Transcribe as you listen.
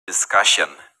discussion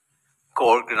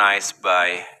co-organized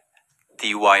by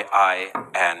TYI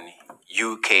and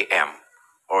UKM,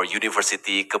 or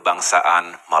University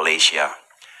Kebangsaan Malaysia,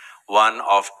 one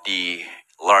of the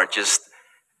largest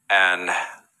and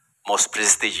most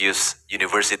prestigious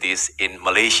universities in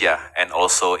Malaysia and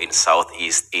also in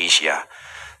Southeast Asia.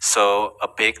 So a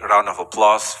big round of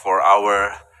applause for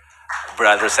our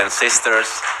brothers and sisters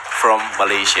from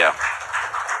Malaysia.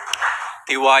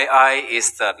 TYI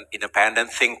is an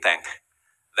independent think tank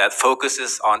that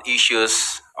focuses on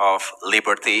issues of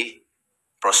liberty,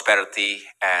 prosperity,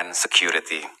 and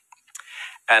security.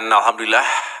 And Alhamdulillah,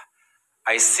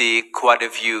 I see quite a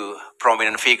few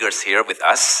prominent figures here with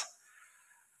us.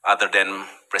 Other than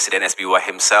President SBY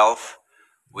himself,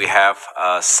 we have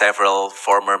several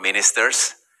former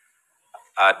ministers.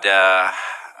 Ada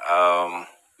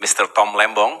Mr. Tom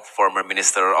Lembong, former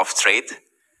Minister of Trade.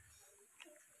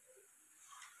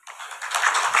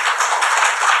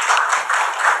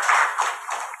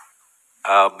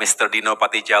 Mr. Dino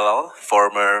Patijalal,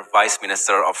 former Vice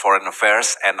Minister of Foreign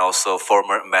Affairs and also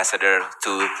former Ambassador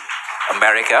to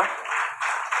America.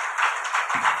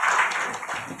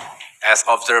 As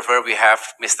observer, we have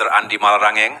Mr. Andi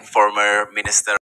Malarangeng, former Minister